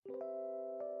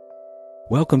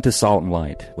Welcome to Salt and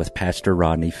Light with Pastor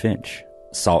Rodney Finch.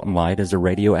 Salt and Light is a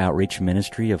radio outreach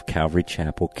ministry of Calvary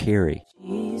Chapel, Cary.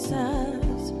 Jesus,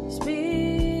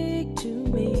 speak to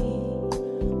me.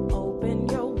 Open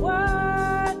your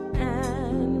word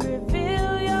and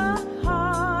reveal your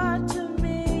heart to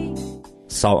me.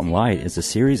 Salt and Light is a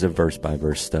series of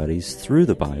verse-by-verse studies through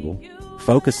the Bible,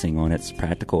 focusing on its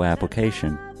practical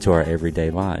application to our everyday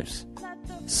lives.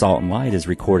 Salt and Light is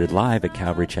recorded live at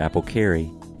Calvary Chapel, Cary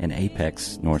in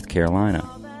Apex, North Carolina.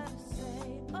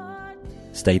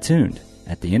 Stay tuned.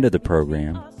 At the end of the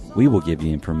program, we will give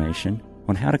you information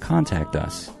on how to contact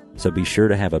us, so be sure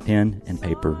to have a pen and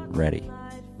paper ready.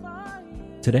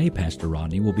 Today, Pastor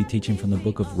Rodney will be teaching from the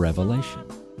book of Revelation,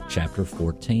 chapter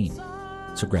 14.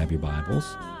 So grab your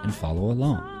Bibles and follow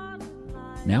along.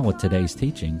 Now with today's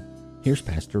teaching, here's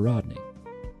Pastor Rodney.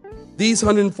 These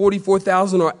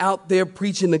 144,000 are out there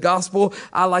preaching the gospel.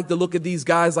 I like to look at these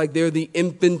guys like they're the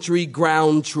infantry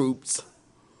ground troops.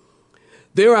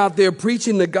 They're out there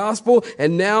preaching the gospel,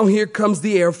 and now here comes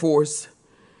the Air Force.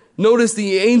 Notice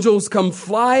the angels come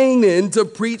flying in to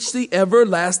preach the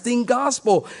everlasting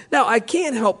gospel. Now, I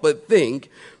can't help but think,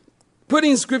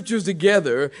 putting scriptures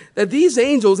together, that these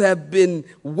angels have been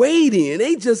waiting, and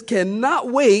they just cannot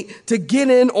wait to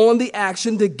get in on the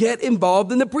action, to get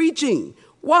involved in the preaching.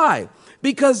 Why?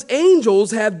 Because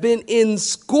angels have been in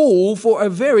school for a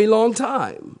very long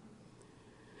time.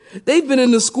 They've been in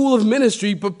the school of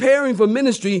ministry, preparing for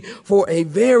ministry for a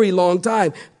very long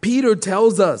time. Peter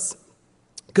tells us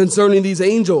concerning these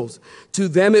angels, to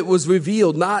them it was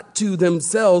revealed, not to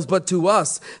themselves, but to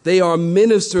us. They are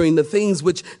ministering the things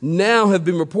which now have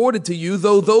been reported to you,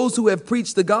 though those who have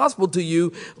preached the gospel to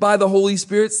you by the Holy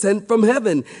Spirit sent from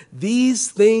heaven. These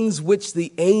things which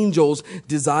the angels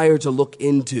desire to look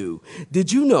into.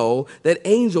 Did you know that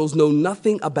angels know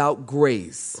nothing about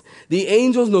grace? The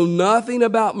angels know nothing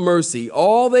about mercy.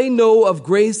 All they know of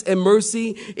grace and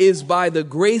mercy is by the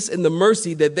grace and the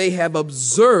mercy that they have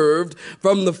observed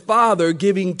from the Father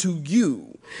giving to you.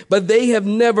 But they have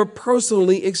never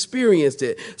personally experienced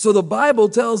it. So the Bible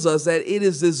tells us that it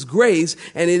is this grace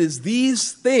and it is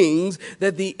these things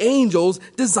that the angels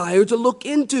desire to look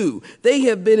into. They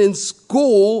have been in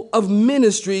school of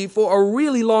ministry for a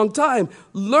really long time,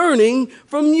 learning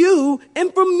from you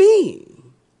and from me.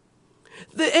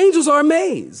 The angels are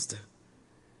amazed.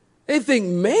 They think,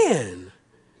 man,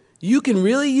 you can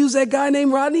really use that guy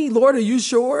named Rodney? Lord, are you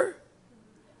sure?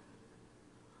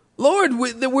 Lord,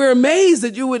 we're amazed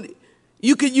that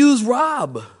you could use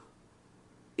Rob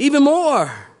even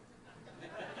more.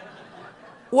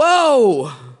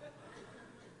 Whoa.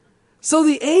 So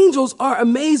the angels are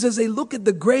amazed as they look at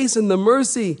the grace and the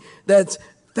mercy that's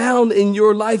found in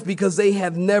your life because they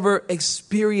have never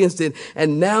experienced it.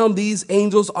 And now these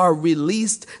angels are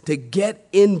released to get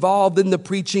involved in the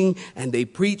preaching, and they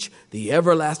preach the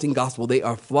everlasting gospel. They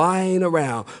are flying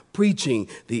around preaching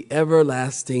the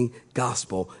everlasting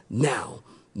gospel. Now,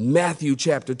 Matthew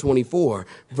chapter 24,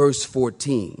 verse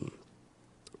 14.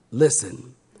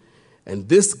 Listen, and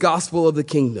this gospel of the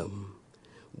kingdom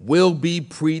will be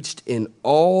preached in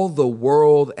all the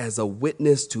world as a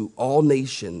witness to all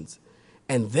nations.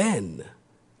 And then,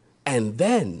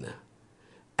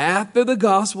 after the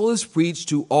gospel is preached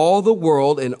to all the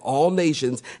world and all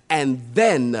nations, and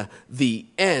then the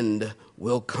end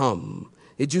will come.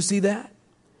 Did you see that?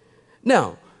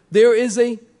 Now, there is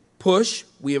a push.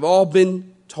 We have all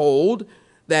been told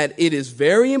that it is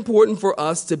very important for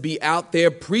us to be out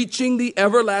there preaching the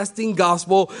everlasting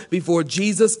gospel before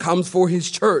Jesus comes for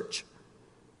his church.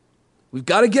 We've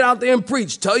got to get out there and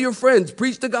preach. Tell your friends,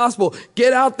 preach the gospel.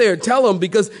 Get out there, tell them,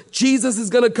 because Jesus is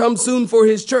going to come soon for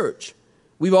his church.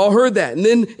 We've all heard that. And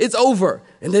then it's over.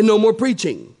 And then no more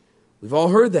preaching. We've all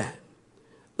heard that.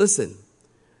 Listen,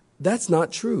 that's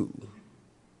not true.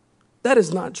 That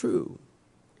is not true.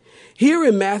 Here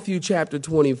in Matthew chapter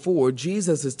 24,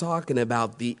 Jesus is talking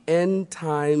about the end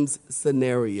times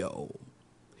scenario.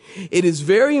 It is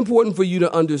very important for you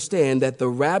to understand that the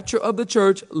rapture of the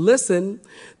church, listen,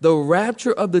 the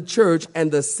rapture of the church and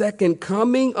the second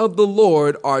coming of the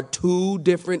Lord are two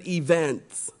different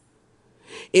events.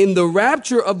 In the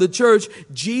rapture of the church,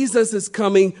 Jesus is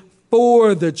coming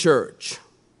for the church.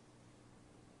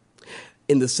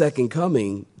 In the second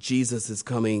coming, Jesus is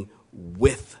coming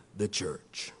with the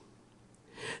church.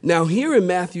 Now, here in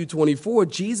Matthew 24,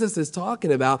 Jesus is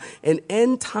talking about an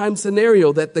end time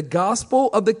scenario that the gospel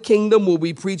of the kingdom will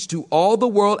be preached to all the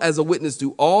world as a witness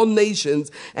to all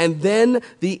nations, and then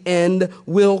the end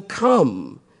will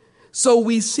come. So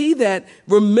we see that,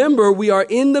 remember, we are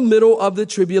in the middle of the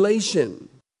tribulation.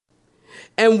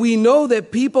 And we know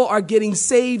that people are getting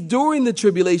saved during the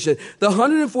tribulation. The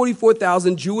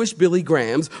 144,000 Jewish Billy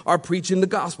Grahams are preaching the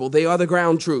gospel. They are the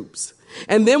ground troops.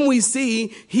 And then we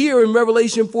see here in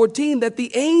Revelation 14 that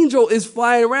the angel is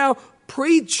flying around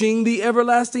preaching the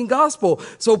everlasting gospel.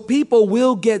 So people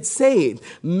will get saved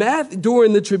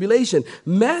during the tribulation.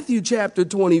 Matthew chapter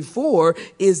 24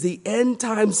 is the end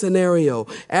time scenario.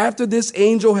 After this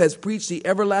angel has preached the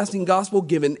everlasting gospel,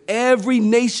 given every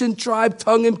nation, tribe,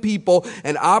 tongue, and people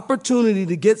an opportunity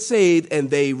to get saved, and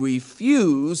they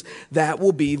refuse, that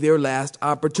will be their last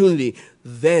opportunity.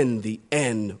 Then the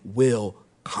end will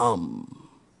come.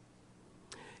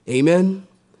 Amen.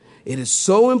 It is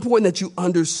so important that you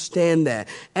understand that.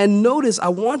 And notice, I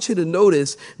want you to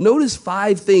notice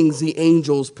 5 things the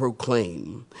angels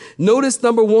proclaim. Notice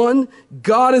number 1,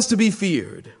 God is to be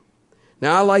feared.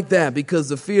 Now, I like that because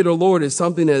the fear of the Lord is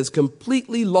something that is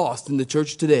completely lost in the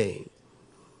church today.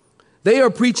 They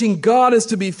are preaching God is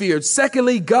to be feared.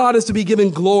 Secondly, God is to be given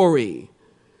glory.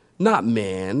 Not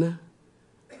man.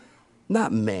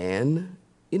 Not man.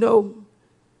 You know,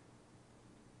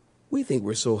 we think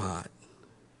we're so hot.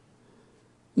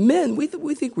 Men, we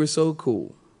think we're so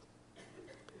cool.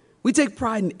 We take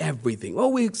pride in everything. Oh,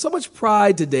 we so much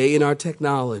pride today in our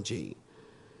technology.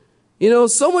 You know,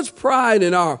 so much pride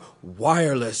in our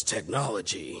wireless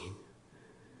technology.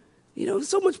 You know,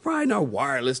 so much pride in our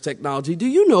wireless technology. Do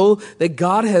you know that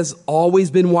God has always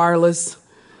been wireless?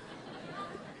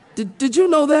 Did you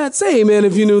know that? Say amen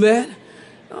if you knew that.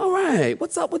 All right,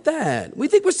 what's up with that? We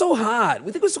think we're so hot.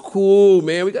 We think we're so cool,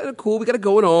 man. We got it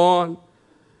going on.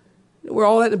 We're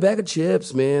all at the bag of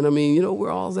chips, man. I mean, you know,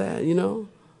 we're all that, you know.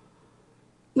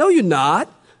 No, you're not.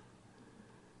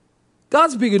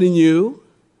 God's bigger than you.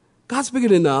 God's bigger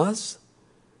than us.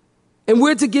 And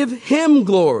we're to give him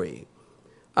glory.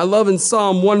 I love in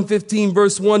Psalm 115,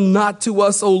 verse 1, not to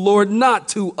us, O Lord, not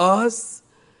to us,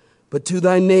 but to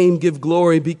thy name give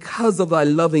glory because of thy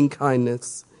loving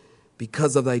kindness,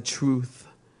 because of thy truth.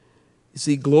 You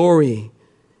see, glory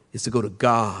is to go to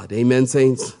God. Amen,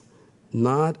 saints?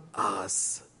 Not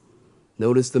us.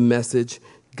 Notice the message.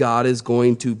 God is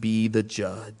going to be the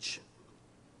judge.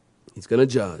 He's going to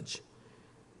judge.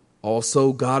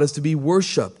 Also, God is to be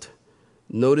worshiped.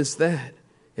 Notice that.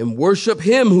 And worship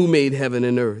him who made heaven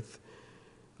and earth.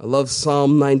 I love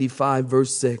Psalm 95,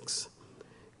 verse 6.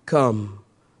 Come,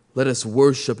 let us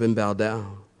worship and bow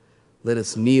down. Let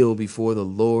us kneel before the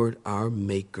Lord our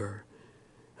Maker.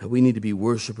 And we need to be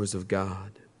worshipers of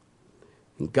God.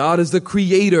 And God is the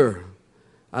creator.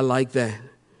 I like that.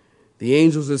 The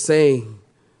angels are saying,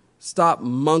 stop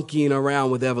monkeying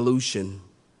around with evolution.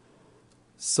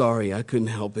 Sorry, I couldn't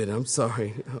help it. I'm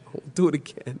sorry. I'll do it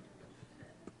again.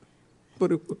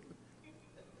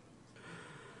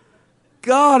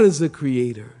 God is the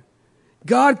creator.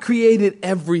 God created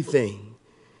everything.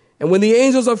 And when the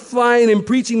angels are flying and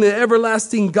preaching the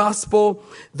everlasting gospel,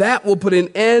 that will put an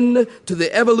end to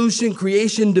the evolution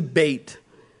creation debate.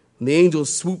 And the angel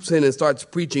swoops in and starts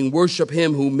preaching, worship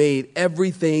him who made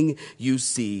everything you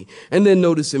see. And then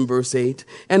notice in verse 8,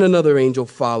 and another angel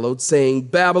followed, saying,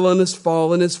 Babylon is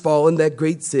fallen, that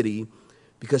great city,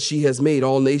 because she has made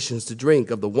all nations to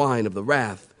drink of the wine of the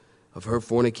wrath of her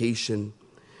fornication.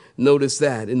 Notice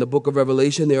that in the book of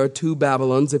Revelation, there are 2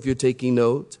 Babylons, if you're taking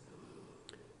note.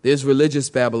 There's religious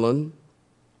Babylon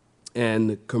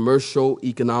and commercial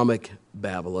economic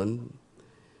Babylon.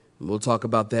 And we'll talk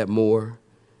about that more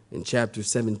in chapter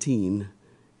 17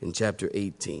 and chapter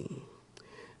 18.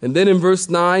 And then in verse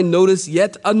 9, notice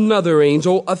yet another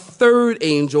angel, a third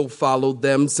angel followed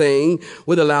them, saying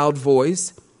with a loud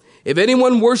voice, if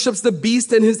anyone worships the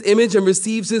beast and his image and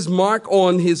receives his mark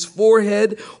on his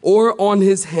forehead or on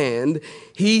his hand,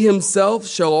 he himself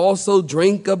shall also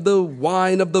drink of the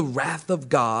wine of the wrath of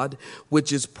God,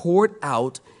 which is poured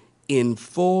out in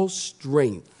full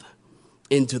strength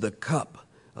into the cup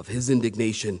of his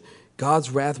indignation. God's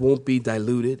wrath won't be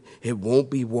diluted. It won't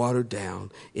be watered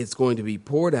down. It's going to be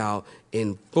poured out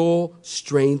in full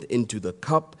strength into the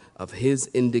cup of his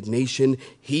indignation.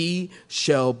 He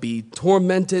shall be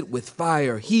tormented with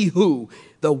fire. He who,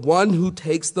 the one who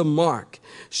takes the mark,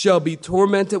 shall be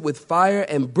tormented with fire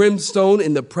and brimstone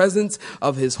in the presence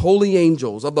of his holy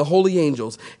angels,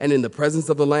 and in the presence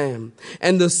of the Lamb.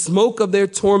 And the smoke of their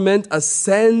torment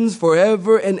ascends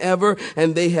forever and ever,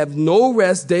 and they have no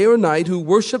rest day or night who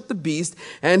worship the beast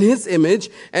and his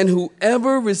image, and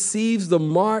whoever receives the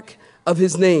mark of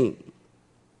his name.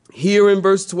 Here in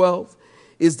verse 12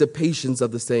 is the patience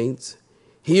of the saints.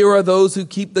 Here are those who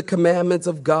keep the commandments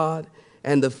of God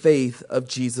and the faith of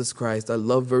Jesus Christ. I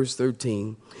love verse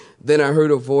 13. Then I heard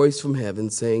a voice from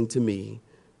heaven saying to me,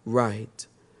 write,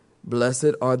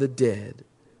 blessed are the dead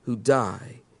who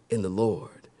die in the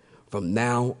Lord from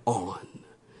now on.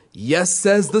 Yes,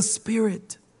 says the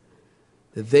Spirit,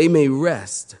 that they may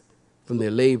rest from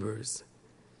their labors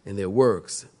and their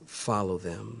works follow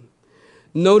them.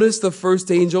 Notice the first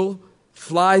angel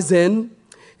flies in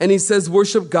and he says,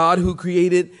 worship God who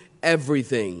created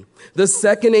everything. The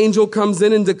second angel comes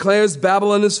in and declares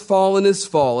Babylon is fallen, is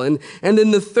fallen. And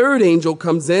then the third angel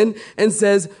comes in and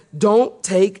says, don't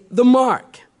take the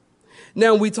mark.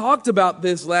 Now, we talked about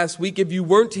this last week. If you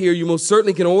weren't here, you most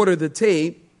certainly can order the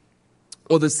tape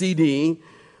or the CD.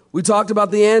 We talked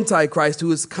about the Antichrist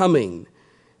who is coming,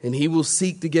 and he will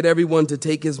seek to get everyone to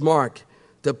take his mark,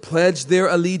 to pledge their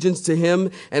allegiance to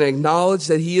him and acknowledge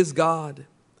that he is God.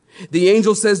 The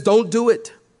angel says, don't do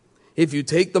it. If you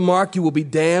take the mark, you will be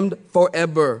damned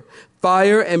forever.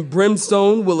 Fire and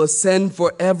brimstone will ascend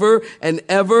forever and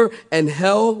ever, and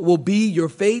hell will be your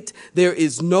fate. There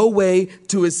is no way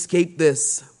to escape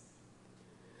this.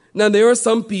 Now, there are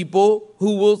some people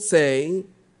who will say,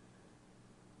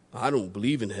 I don't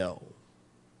believe in hell.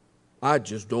 I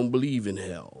just don't believe in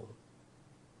hell.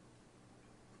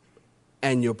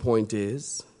 And your point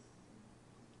is,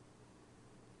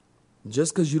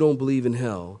 just because you don't believe in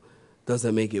hell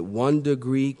doesn't make it 1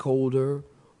 degree colder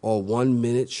or 1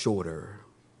 minute shorter.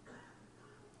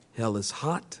 Hell is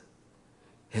hot.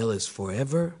 Hell is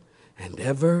forever and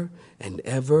ever and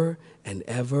ever and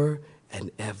ever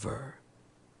and ever.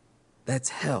 That's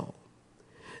hell.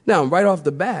 Now, right off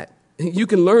the bat, you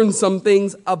can learn some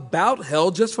things about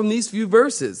hell just from these few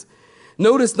verses.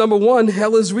 Notice, number 1,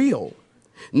 hell is real.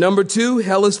 Number 2,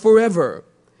 hell is forever.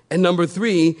 And number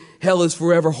 3, hell is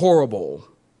forever horrible.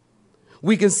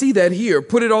 We can see that here.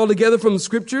 Put it all together from the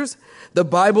scriptures. The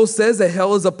Bible says that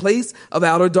hell is a place of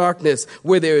outer darkness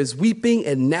where there is weeping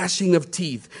and gnashing of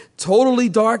teeth. Totally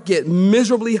dark, yet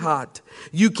miserably hot.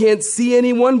 You can't see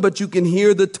anyone, but you can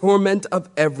hear the torment of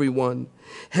everyone.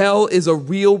 Hell is a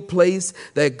real place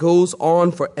that goes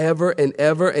on forever and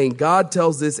ever. And God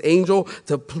tells this angel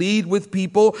to plead with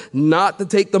people not to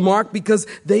take the mark because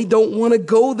they don't want to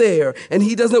go there. And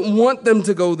he doesn't want them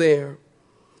to go there.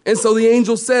 And so the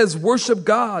angel says, worship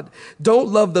God. Don't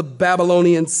love the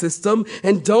Babylonian system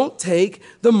and don't take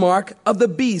the mark of the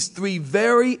beast. 3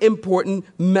 very important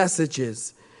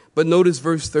messages. But notice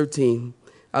verse 13.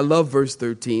 I love verse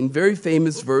 13. Very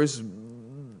famous verse.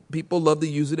 People love to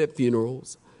use it at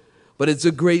funerals, but it's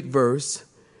a great verse.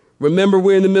 Remember,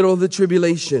 we're in the middle of the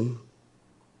tribulation.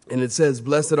 And it says,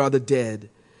 blessed are the dead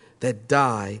that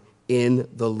die in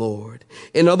the Lord.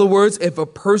 In other words, if a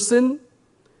person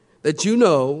that you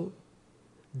know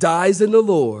dies in the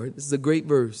Lord, this is a great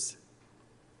verse.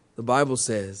 The Bible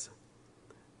says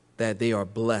that they are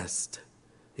blessed.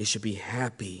 They should be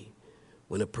happy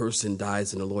when a person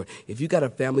dies in the Lord. If you got a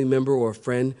family member or a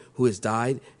friend who has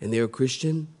died and they're a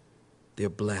Christian, they're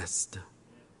blessed.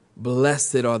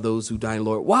 Blessed are those who die in the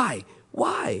Lord. Why?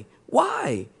 Why?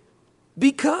 Why?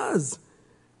 Because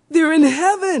they're in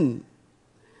heaven.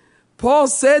 Paul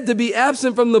said to be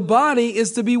absent from the body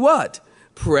is to be what?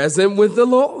 Present with the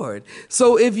Lord.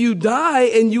 So if you die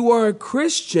and you are a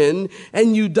Christian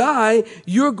and you die,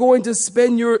 you're going to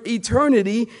spend your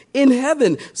eternity in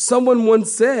heaven. Someone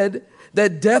once said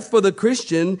that death for the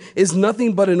Christian is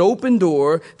nothing but an open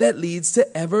door that leads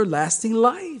to everlasting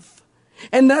life.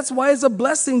 And that's why it's a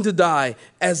blessing to die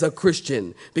as a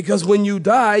Christian, because when you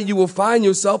die, you will find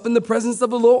yourself in the presence of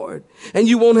the Lord, and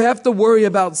you won't have to worry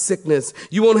about sickness.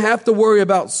 You won't have to worry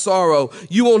about sorrow.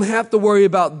 You won't have to worry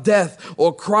about death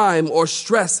or crime or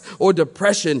stress or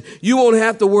depression. You won't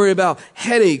have to worry about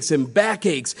headaches and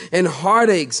backaches and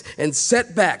heartaches and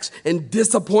setbacks and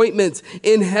disappointments.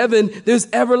 In heaven, there's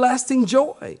everlasting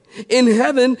joy. In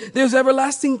heaven, there's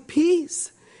everlasting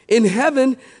peace. In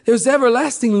heaven, there's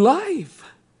everlasting life.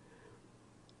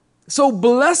 So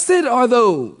blessed are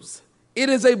those. It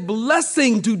is a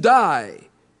blessing to die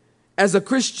as a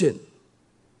Christian.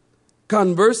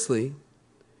 Conversely,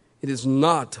 it is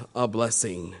not a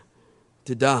blessing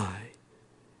to die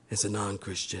as a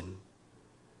non-Christian,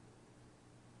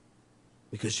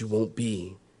 because you won't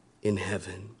be in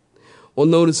heaven. Well,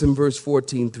 notice in verse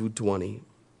 14 through 20.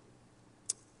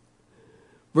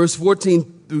 Verse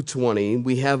 14 through 20,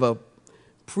 we have a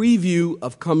preview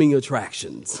of coming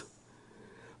attractions.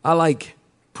 I like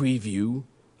preview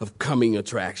of coming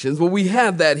attractions. Well, we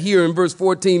have that here in verse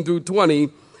 14 through 20,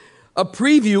 a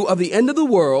preview of the end of the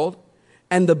world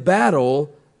and the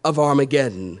battle of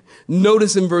Armageddon.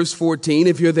 Notice in verse 14,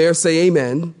 if you're there, say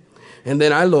amen. And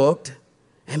then I looked,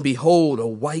 and behold, a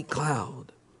white cloud.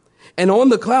 And on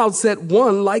the cloud sat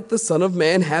one like the Son of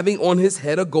Man, having on his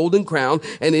head a golden crown,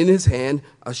 and in his hand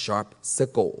a sharp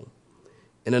sickle.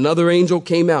 And another angel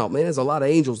came out. Man, there's a lot of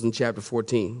angels in chapter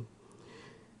 14.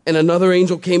 And another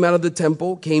angel came out of the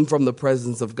temple, came from the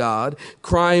presence of God,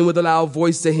 crying with a loud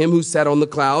voice to him who sat on the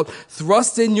cloud,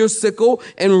 thrust in your sickle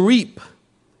and reap,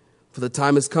 for the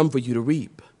time has come for you to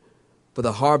reap, for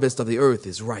the harvest of the earth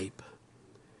is ripe.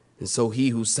 And so he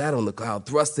who sat on the cloud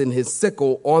thrust in his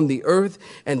sickle on the earth,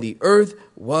 and the earth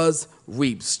was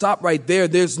reaped. Stop right there.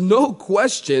 There's no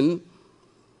question.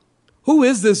 Who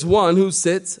is this one who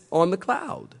sits on the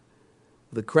cloud?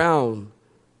 The crown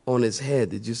on his head.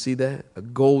 Did you see that? A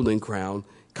golden crown,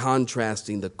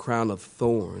 contrasting the crown of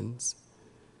thorns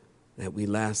that we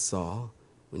last saw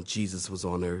when Jesus was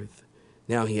on earth.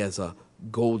 Now he has a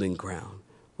golden crown.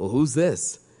 Well, who's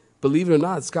this? Believe it or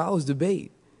not, scholars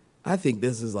debate. I think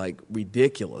this is like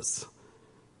ridiculous.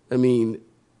 I mean,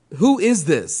 who is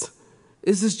this?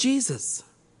 This is Jesus.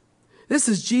 This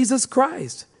is Jesus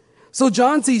Christ. So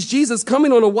John sees Jesus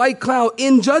coming on a white cloud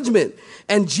in judgment,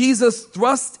 and Jesus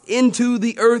thrust into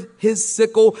the earth his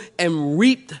sickle and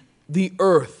reaped the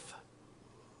earth.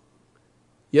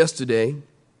 Yesterday,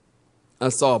 I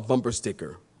saw a bumper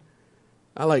sticker.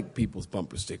 I like people's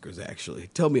bumper stickers,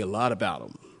 actually. Tell me a lot about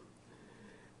them.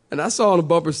 And I saw on a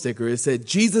bumper sticker, it said,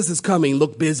 Jesus is coming,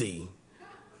 look busy.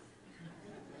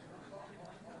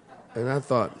 And I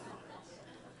thought,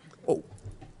 oh,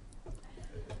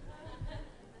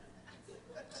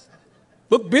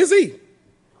 look busy.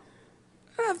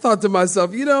 And I thought to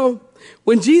myself,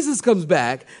 when Jesus comes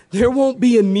back, there won't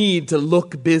be a need to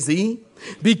look busy,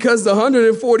 because the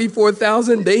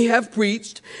 144,000, they have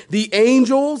preached. The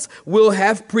angels will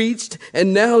have preached.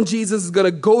 And now Jesus is going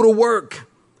to go to work,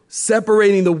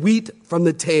 separating the wheat from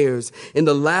the tares. In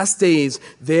the last days,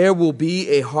 there will be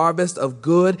a harvest of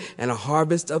good and a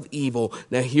harvest of evil.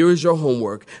 Now, here is your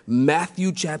homework.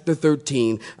 Matthew chapter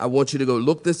 13. I want you to go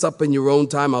look this up in your own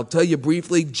time. I'll tell you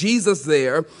briefly. Jesus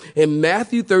there in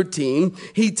Matthew 13,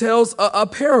 he tells a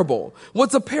parable.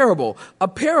 What's a parable? A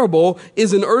parable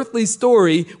is an earthly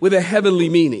story with a heavenly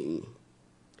meaning.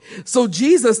 So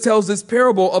Jesus tells this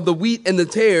parable of the wheat and the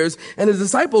tares, and the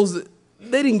disciples,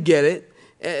 they didn't get it.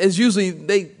 As usually,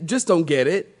 they just don't get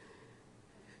it.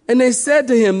 And they said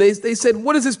to him, they said,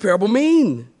 what does this parable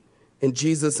mean? And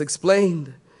Jesus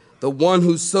explained, the one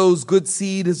who sows good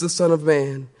seed is the Son of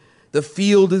Man. The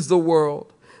field is the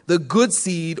world. The good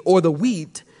seed, or the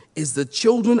wheat, is the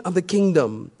children of the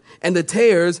kingdom. And the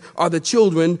tares are the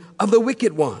children of the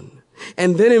wicked one.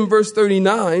 And then in verse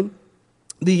 39,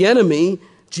 the enemy,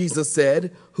 Jesus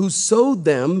said, who sowed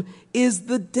them is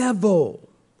the devil.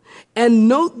 And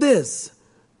note this.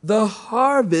 The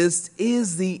harvest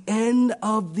is the end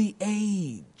of the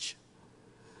age.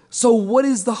 So what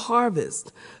is the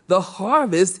harvest? The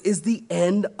harvest is the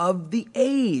end of the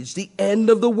age, the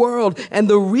end of the world, and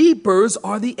the reapers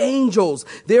are the angels.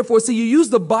 Therefore, see, you use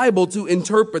the Bible to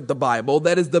interpret the Bible.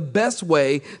 That is the best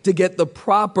way to get the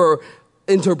proper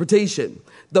interpretation.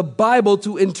 The Bible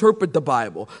to interpret the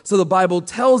Bible. So the Bible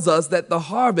tells us that the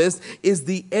harvest is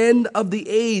the end of the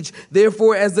age.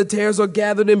 Therefore, as the tares are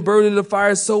gathered and burned in the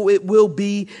fire, so it will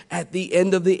be at the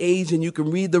end of the age. And you can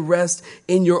read the rest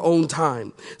in your own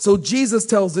time. So Jesus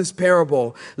tells this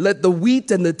parable, let the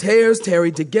wheat and the tares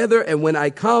tarry together, and when I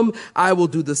come, I will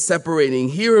do the separating.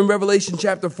 Here in Revelation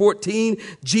chapter 14,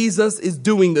 Jesus is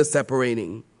doing the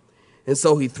separating. And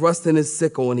so he thrusts in his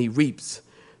sickle and he reaps.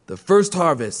 The first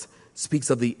harvest speaks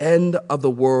of the end of the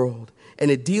world,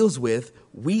 and it deals with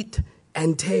wheat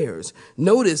and tares.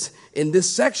 Notice in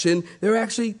this section, there are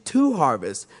actually two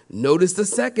harvests. Notice the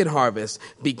second harvest,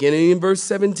 beginning in verse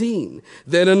 17.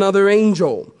 Then another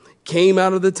angel came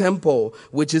out of the temple,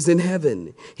 which is in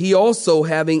heaven. He also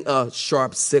having a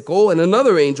sharp sickle, and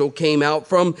another angel came out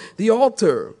from the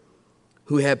altar,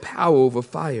 who had power over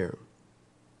fire.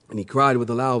 And he cried with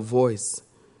a loud voice.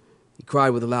 He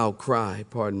cried with a loud cry,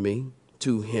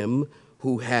 to him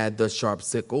who had the sharp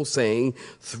sickle, saying,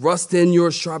 thrust in your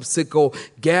sharp sickle,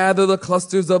 gather the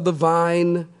clusters of the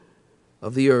vine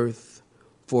of the earth,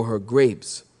 for her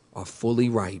grapes are fully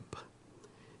ripe.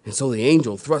 And so the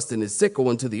angel thrust in his sickle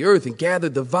into the earth and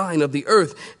gathered the vine of the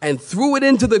earth and threw it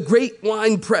into the great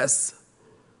winepress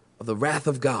of the wrath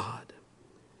of God.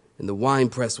 And the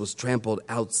winepress was trampled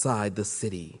outside the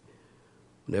city.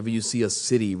 Whenever you see a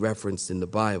city referenced in the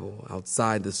Bible,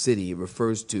 outside the city, it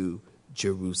refers to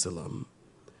Jerusalem.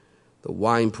 The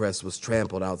winepress was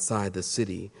trampled outside the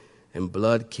city, and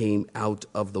blood came out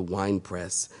of the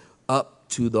winepress up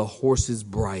to the horse's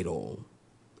bridle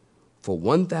for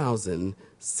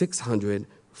 1,600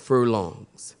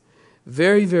 furlongs.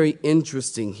 Very, very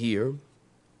interesting here.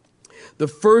 The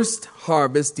first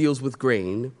harvest deals with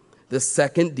grain. The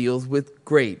second deals with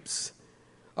grapes.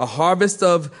 a harvest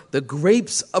of the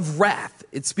grapes of wrath.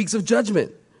 It speaks of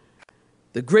judgment.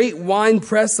 The great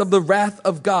winepress of the wrath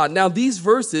of God. Now, these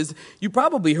verses, you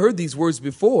probably heard these words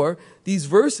before. These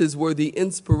verses were the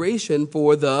inspiration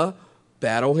for the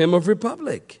Battle Hymn of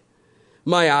Republic.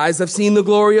 My eyes have seen the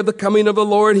glory of the coming of the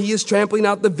Lord. He is trampling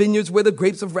out the vineyards where the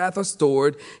grapes of wrath are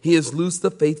stored. He has loosed the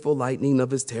faithful lightning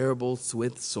of his terrible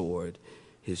swift sword.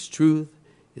 His truth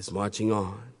is marching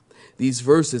on. These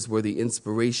verses were the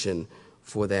inspiration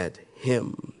for that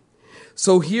hymn.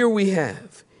 So here we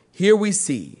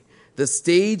see, the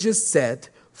stage is set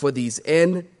for these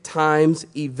end times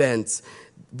events.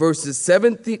 Verses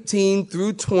 17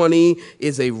 through 20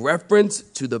 is a reference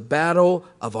to the battle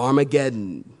of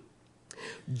Armageddon.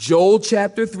 Joel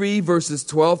chapter 3, verses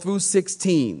 12 through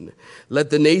 16. Let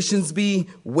the nations be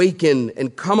wakened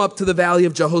and come up to the valley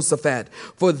of Jehoshaphat.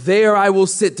 For there I will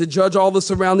sit to judge all the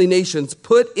surrounding nations.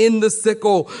 Put in the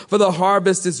sickle, for the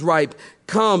harvest is ripe.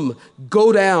 Come,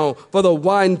 go down, for the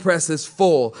winepress is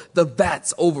full. The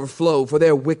vats overflow, for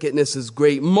their wickedness is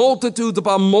great. Multitudes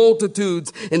upon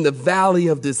multitudes in the valley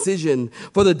of decision.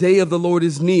 For the day of the Lord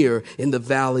is near in the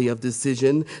valley of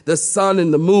decision. The sun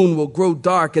and the moon will grow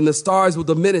dark, and the stars will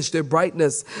diminish their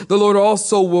brightness. The Lord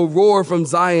also will roar from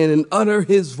Zion and utter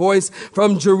his voice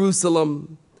from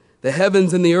Jerusalem. The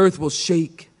heavens and the earth will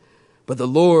shake, but the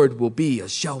Lord will be a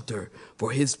shelter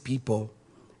for his people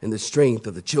and the strength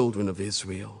of the children of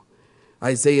Israel.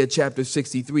 Isaiah chapter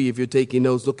 63, if you're taking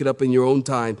notes, look it up in your own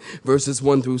time, verses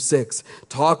 1 through 6.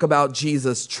 Talk about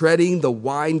Jesus treading the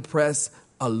winepress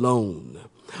alone.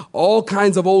 All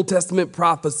kinds of Old Testament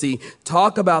prophecy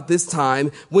talk about this time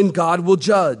when God will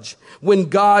judge, when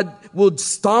God will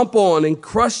stomp on and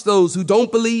crush those who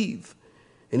don't believe,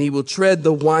 and he will tread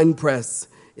the winepress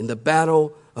in the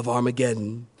battle of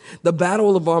Armageddon. The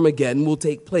battle of Armageddon will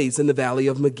take place in the valley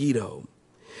of Megiddo.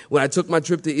 When I took my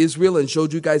trip to Israel and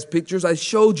showed you guys pictures, I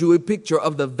showed you a picture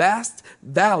of the vast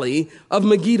valley of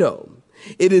Megiddo.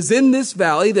 It is in this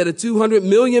valley that a 200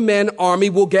 million man army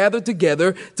will gather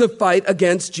together to fight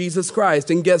against Jesus Christ.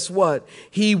 And guess what?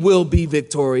 He will be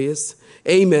victorious.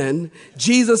 Amen.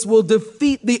 Jesus will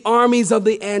defeat the armies of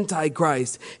the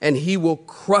Antichrist, and he will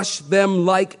crush them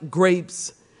like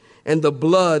grapes, and the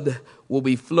blood will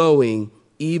be flowing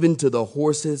even to the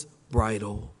horse's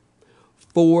bridle.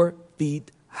 4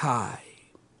 feet high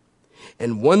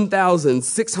and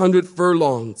 1,600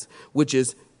 furlongs, which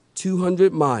is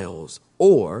 200 miles,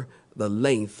 or the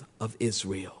length of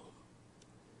Israel.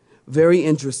 Very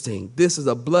interesting. This is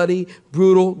a bloody,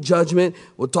 brutal judgment.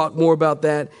 We'll talk more about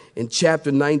that in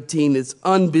chapter 19. It's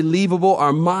unbelievable.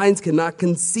 Our minds cannot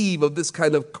conceive of this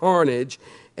kind of carnage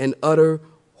and utter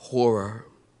horror.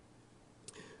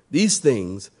 These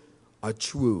things are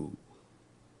true.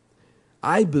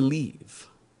 I believe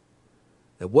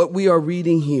that what we are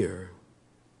reading here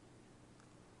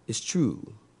is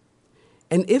true.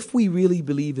 And if we really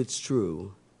believe it's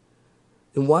true,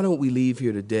 then why don't we leave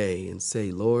here today and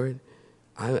say, Lord,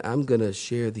 I'm going to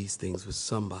share these things with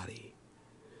somebody.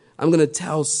 I'm going to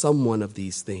tell someone of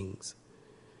these things.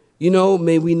 You know,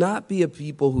 may we not be a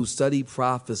people who study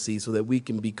prophecy so that we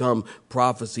can become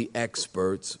prophecy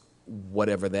experts,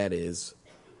 whatever that is.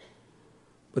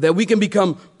 But that we can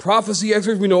become prophecy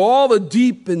experts. We know all the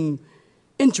deep and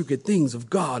intricate things of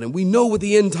God, and we know what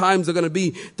the end times are going to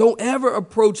be. Don't ever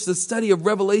approach the study of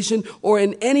Revelation or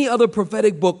in any other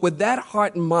prophetic book with that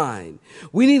heart in mind.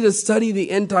 We need to study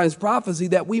the end times prophecy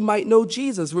that we might know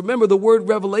Jesus. Remember, the word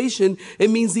revelation,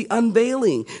 it means the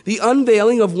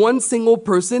unveiling of one single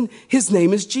person. His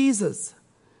name is Jesus.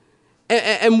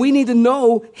 And we need to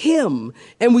know him.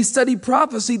 And we study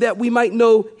prophecy that we might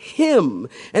know him,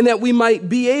 and that we might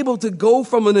be able to go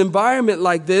from an environment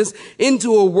like this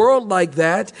into a world like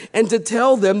that, and to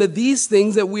tell them that these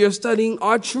things that we are studying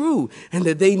are true and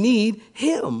that they need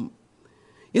him.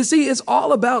 You see, it's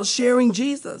all about sharing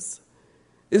Jesus.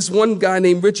 This one guy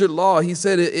named Richard Law, he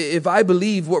said, if I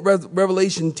believe what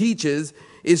Revelation teaches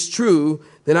is true,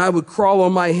 then I would crawl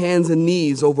on my hands and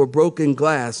knees over broken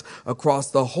glass across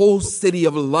the whole city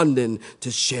of London to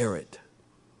share it.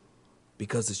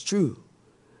 Because it's true,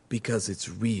 because it's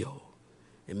real.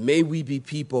 And may we be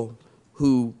people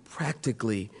who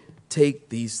practically take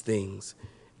these things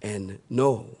and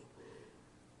know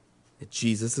that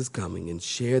Jesus is coming, and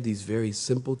share these very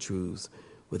simple truths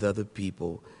with other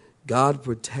people. God,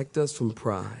 protect us from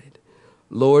pride.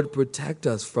 Lord, protect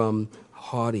us from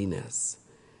haughtiness.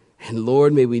 And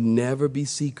Lord, may we never be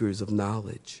seekers of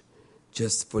knowledge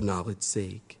just for knowledge's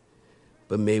sake,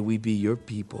 but may we be your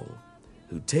people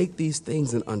who take these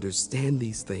things and understand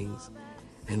these things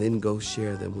and then go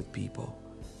share them with people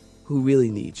who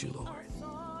really need you, Lord,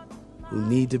 who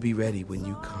need to be ready when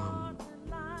you come.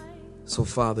 So,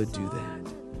 Father, do that.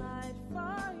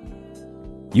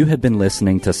 You have been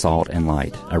listening to Salt and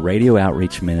Light, a radio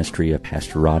outreach ministry of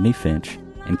Pastor Rodney Finch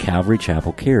in Calvary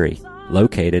Chapel, Cary,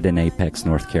 located in Apex,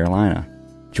 North Carolina.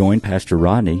 Join Pastor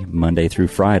Rodney Monday through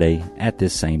Friday at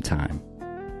this same time.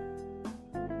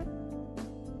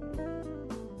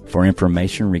 For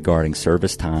information regarding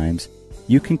service times,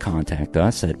 you can contact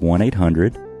us at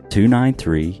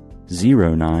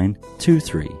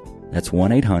 1-800-293-0923. That's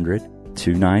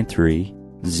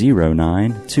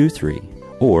 1-800-293-0923.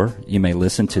 Or you may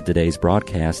listen to today's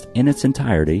broadcast in its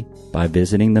entirety by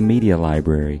visiting the media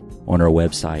library on our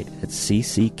website at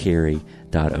cccary.org.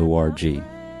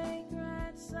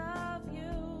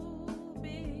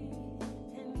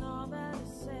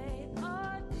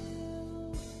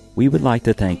 We would like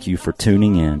to thank you for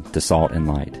tuning in to Salt and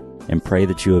Light and pray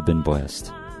that you have been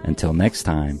blessed. Until next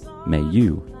time, may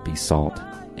you be salt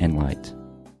and light.